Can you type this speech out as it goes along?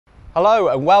Hello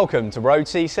and welcome to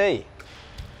road.cc.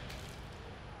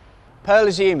 Pearl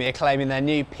Izumi are claiming their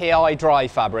new PI Dry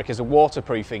fabric as a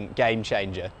waterproofing game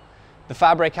changer. The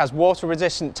fabric has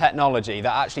water-resistant technology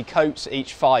that actually coats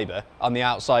each fibre on the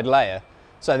outside layer,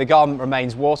 so the garment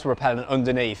remains water-repellent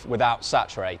underneath without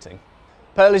saturating.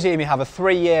 Pearl Izumi have a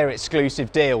 3-year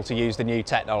exclusive deal to use the new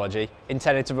technology,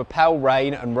 intended to repel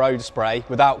rain and road spray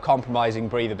without compromising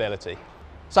breathability.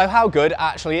 So how good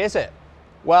actually is it?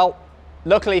 Well,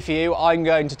 luckily for you, I'm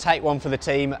going to take one for the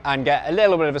team and get a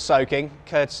little bit of a soaking,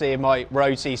 courtesy of my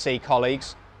road.cc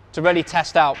colleagues, to really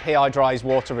test out PI Dry's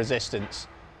water resistance.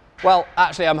 Well,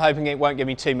 actually I'm hoping it won't give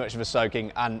me too much of a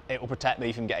soaking and it will protect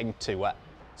me from getting too wet.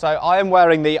 So I am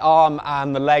wearing the arm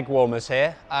and the leg warmers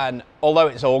here, and although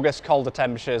it's August, colder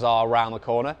temperatures are around the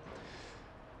corner.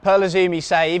 Pearl Izumi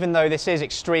say even though this is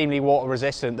extremely water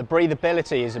resistant, the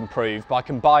breathability is improved by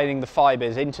combining the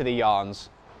fibres into the yarns.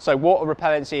 So water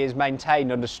repellency is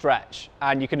maintained under stretch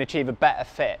and you can achieve a better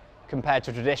fit compared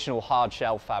to traditional hard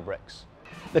shell fabrics.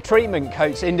 The treatment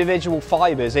coats individual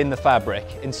fibres in the fabric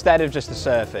instead of just the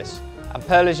surface, and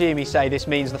Pearl Izumi say this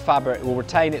means the fabric will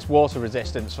retain its water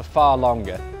resistance for far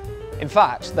longer. In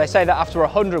fact, they say that after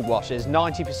 100 washes,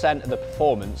 90% of the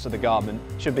performance of the garment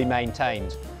should be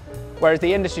maintained, whereas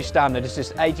the industry standard is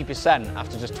just 80%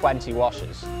 after just 20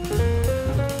 washes.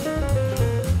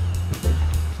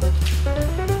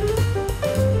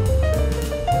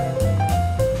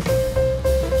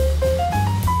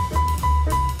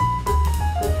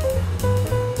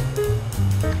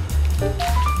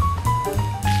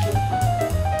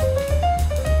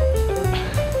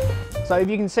 So if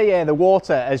you can see here, the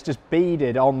water has just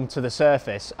beaded onto the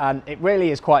surface and it really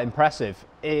is quite impressive.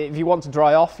 If you want to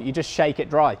dry off, you just shake it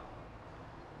dry.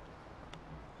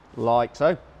 Like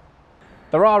so.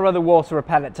 There are other water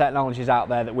repellent technologies out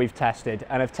there that we've tested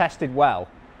and have tested well,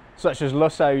 such as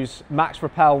Lusso's Max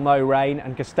Repel No Rain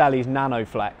and Castelli's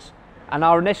NanoFlex. And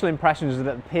our initial impressions are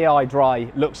that the PI Dry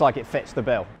looks like it fits the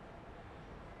bill.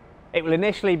 It will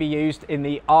initially be used in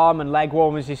the arm and leg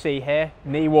warmers you see here,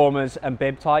 knee warmers and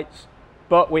bib tights.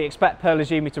 But we expect Pearl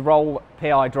Izumi to roll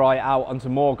PI Dry out onto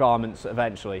more garments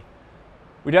eventually.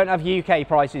 We don't have UK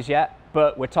prices yet,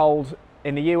 but we're told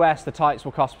in the US the tights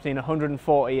will cost between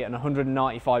 $140 and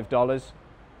 $195,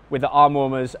 with the arm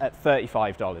warmers at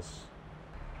 $35.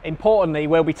 Importantly,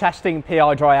 we'll be testing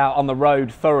PI Dry out on the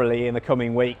road thoroughly in the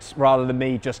coming weeks, rather than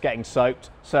me just getting soaked,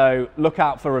 so look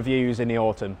out for reviews in the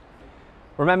autumn.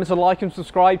 Remember to like and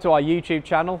subscribe to our YouTube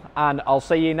channel, and I'll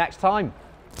see you next time.